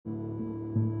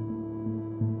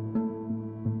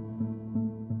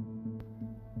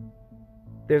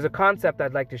There's a concept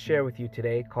I'd like to share with you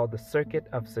today called the circuit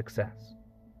of success.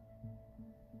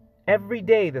 Every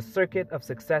day, the circuit of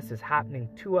success is happening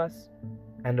to us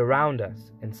and around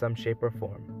us in some shape or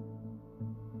form.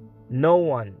 No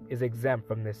one is exempt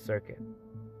from this circuit.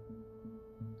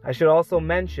 I should also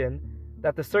mention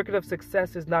that the circuit of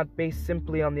success is not based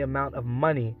simply on the amount of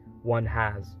money one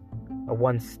has, or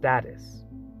one's status,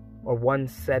 or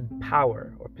one's said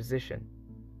power or position.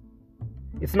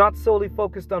 It's not solely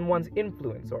focused on one's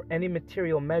influence or any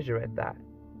material measure at that.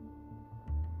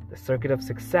 The circuit of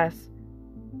success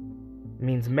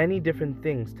means many different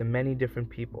things to many different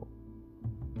people,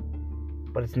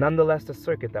 but it's nonetheless a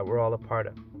circuit that we're all a part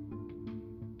of.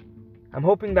 I'm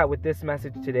hoping that with this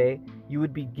message today, you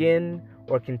would begin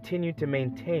or continue to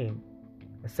maintain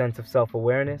a sense of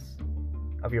self-awareness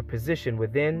of your position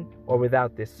within or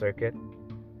without this circuit,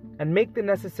 and make the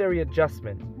necessary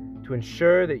adjustments to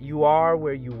ensure that you are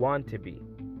where you want to be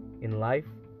in life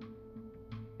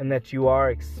and that you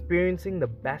are experiencing the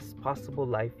best possible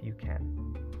life you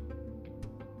can.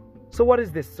 So what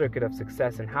is this circuit of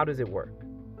success and how does it work?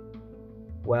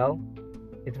 Well,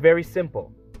 it's very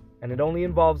simple, and it only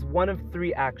involves one of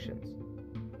three actions.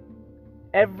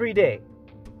 Every day,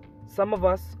 some of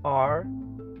us are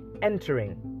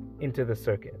entering into the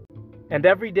circuit. And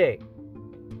every day,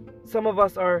 some of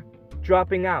us are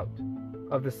dropping out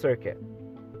of the circuit.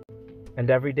 And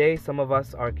every day, some of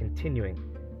us are continuing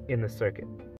in the circuit.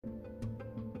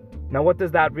 Now, what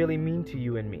does that really mean to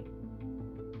you and me?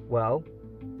 Well,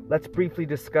 let's briefly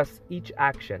discuss each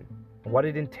action and what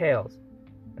it entails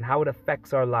and how it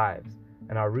affects our lives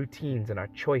and our routines and our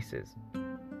choices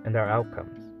and our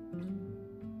outcomes.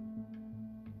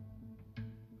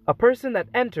 A person that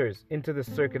enters into the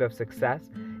circuit of success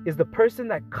is the person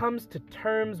that comes to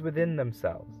terms within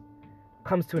themselves,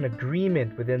 comes to an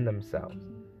agreement within themselves,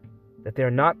 that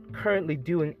they're not currently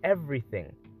doing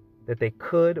everything that they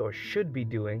could or should be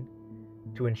doing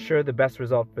to ensure the best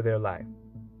result for their life.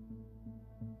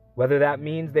 Whether that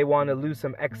means they want to lose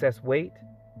some excess weight,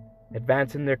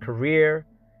 advance in their career,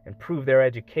 improve their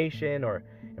education, or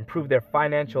improve their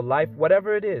financial life,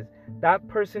 whatever it is, that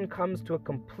person comes to a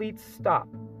complete stop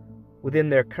within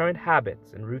their current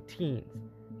habits and routines,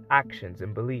 actions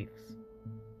and beliefs,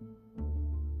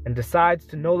 and decides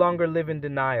to no longer live in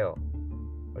denial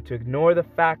or to ignore the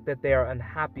fact that they are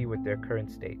unhappy with their current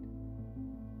state.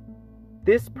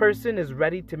 This person is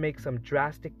ready to make some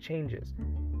drastic changes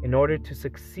in order to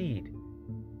succeed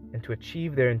and to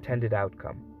achieve their intended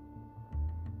outcome.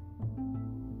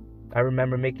 I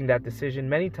remember making that decision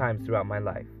many times throughout my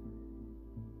life,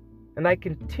 and I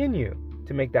continue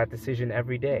to make that decision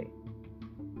every day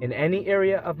in any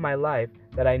area of my life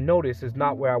that I notice is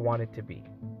not where I want it to be.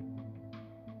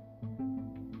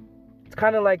 It's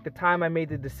kind of like the time I made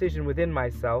the decision within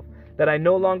myself that I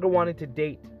no longer wanted to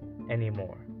date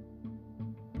anymore.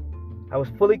 I was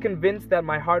fully convinced that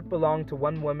my heart belonged to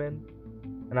one woman,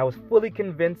 and I was fully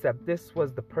convinced that this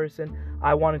was the person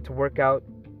I wanted to work out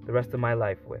the rest of my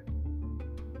life with.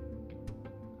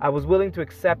 I was willing to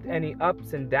accept any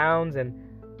ups and downs and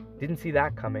didn't see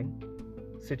that coming.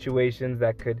 Situations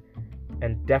that could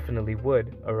and definitely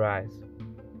would arise.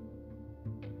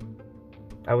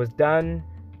 I was done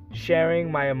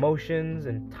sharing my emotions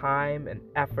and time and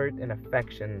effort and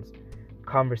affections,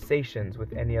 conversations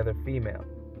with any other female.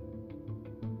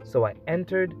 So I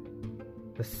entered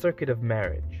the circuit of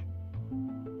marriage.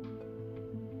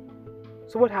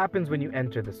 So what happens when you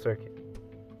enter the circuit?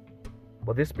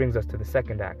 Well, this brings us to the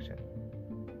second action.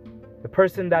 The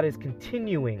person that is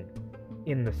continuing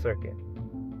in the circuit.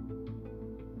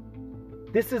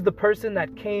 This is the person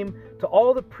that came to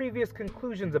all the previous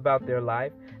conclusions about their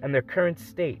life and their current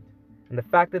state, and the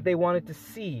fact that they wanted to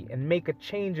see and make a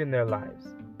change in their lives.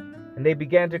 And they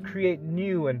began to create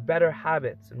new and better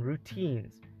habits and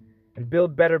routines and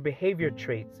build better behavior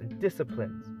traits and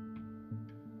disciplines.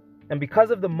 And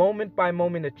because of the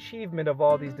moment-by-moment achievement of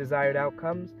all these desired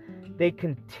outcomes, they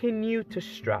continue to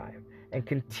strive and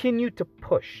continue to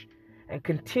push and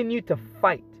continue to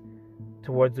fight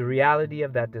towards the reality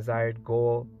of that desired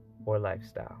goal or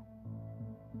lifestyle.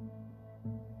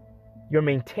 You're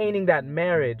maintaining that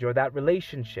marriage or that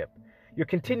relationship. You're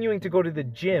continuing to go to the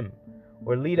gym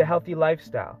or lead a healthy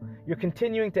lifestyle. You're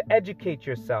continuing to educate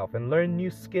yourself and learn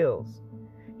new skills.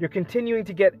 You're continuing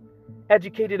to get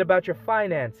educated about your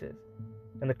finances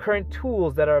and the current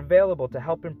tools that are available to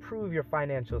help improve your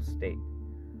financial state.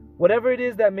 Whatever it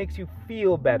is that makes you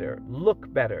feel better,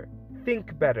 look better,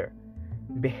 think better,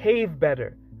 behave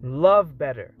better, love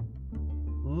better,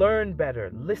 learn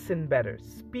better, listen better,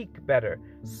 speak better,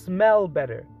 smell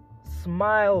better,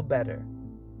 smile better,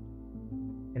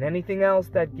 and anything else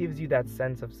that gives you that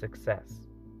sense of success.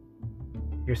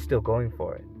 you're still going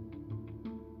for it.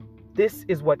 This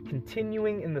is what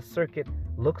continuing in the circuit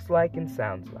looks like and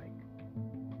sounds like.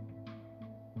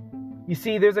 You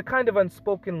see, there's a kind of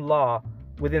unspoken law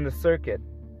within the circuit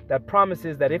that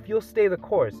promises that if you'll stay the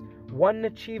course, one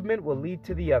achievement will lead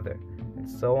to the other,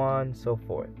 and so on, so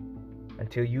forth,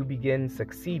 until you begin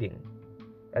succeeding.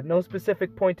 At no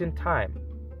specific point in time,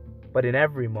 but in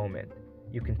every moment,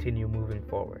 you continue moving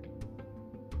forward.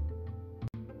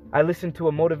 I listened to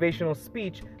a motivational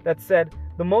speech that said,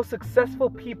 the most successful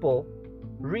people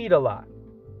read a lot.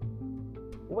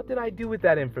 What did I do with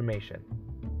that information?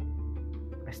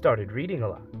 I started reading a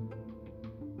lot.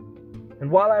 And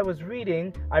while I was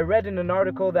reading, I read in an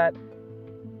article that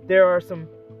there are some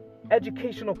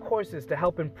educational courses to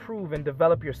help improve and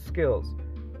develop your skills.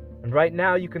 And right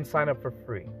now you can sign up for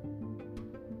free.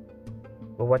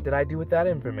 Well, what did I do with that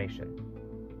information?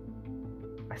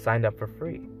 I signed up for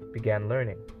free, began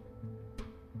learning.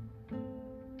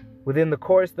 Within the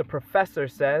course, the professor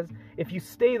says, if you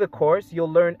stay the course,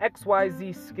 you'll learn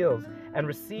XYZ skills and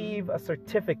receive a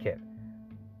certificate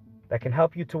that can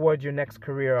help you towards your next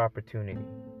career opportunity.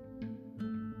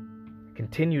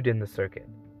 Continued in the circuit,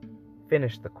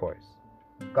 finished the course,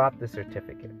 got the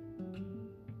certificate,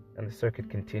 and the circuit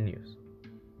continues.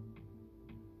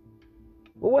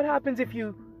 Well, what happens if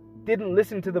you didn't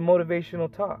listen to the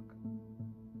motivational talk?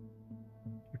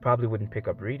 You probably wouldn't pick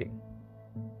up reading.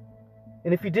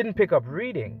 And if you didn't pick up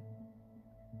reading,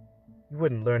 you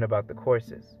wouldn't learn about the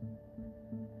courses.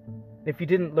 And if you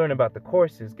didn't learn about the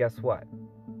courses, guess what?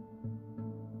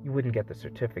 You wouldn't get the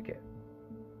certificate.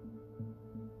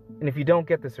 And if you don't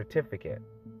get the certificate,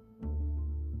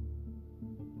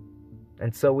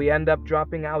 and so we end up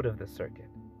dropping out of the circuit,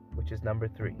 which is number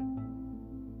 3.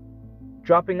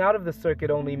 Dropping out of the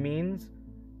circuit only means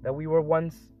that we were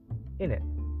once in it.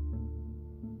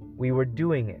 We were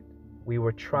doing it. We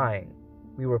were trying.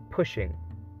 We were pushing.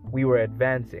 We were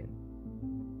advancing.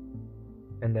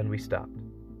 And then we stopped.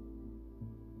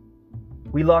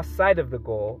 We lost sight of the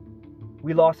goal.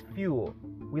 We lost fuel.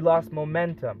 We lost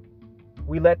momentum.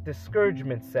 We let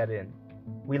discouragement set in.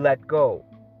 We let go.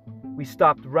 We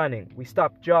stopped running. We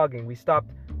stopped jogging. We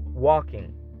stopped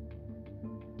walking.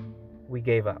 We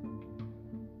gave up.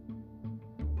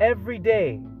 Every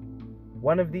day,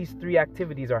 one of these 3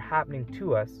 activities are happening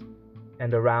to us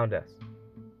and around us.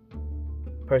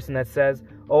 Person that says,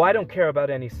 oh, I don't care about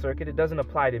any circuit, it doesn't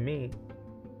apply to me.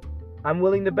 I'm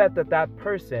willing to bet that that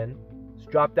person has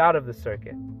dropped out of the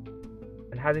circuit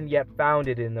and hasn't yet found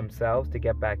it in themselves to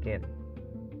get back in.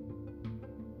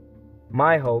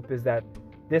 My hope is that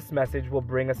this message will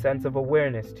bring a sense of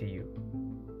awareness to you,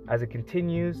 as it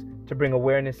continues to bring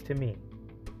awareness to me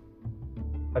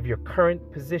of your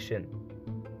current position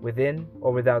within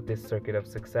or without this circuit of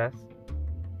success,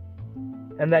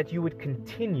 and that you would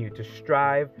continue to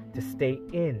strive to stay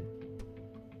in,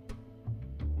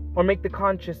 or make the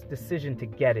conscious decision to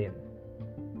get in,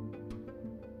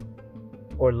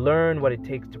 or learn what it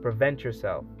takes to prevent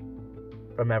yourself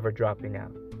from ever dropping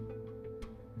out.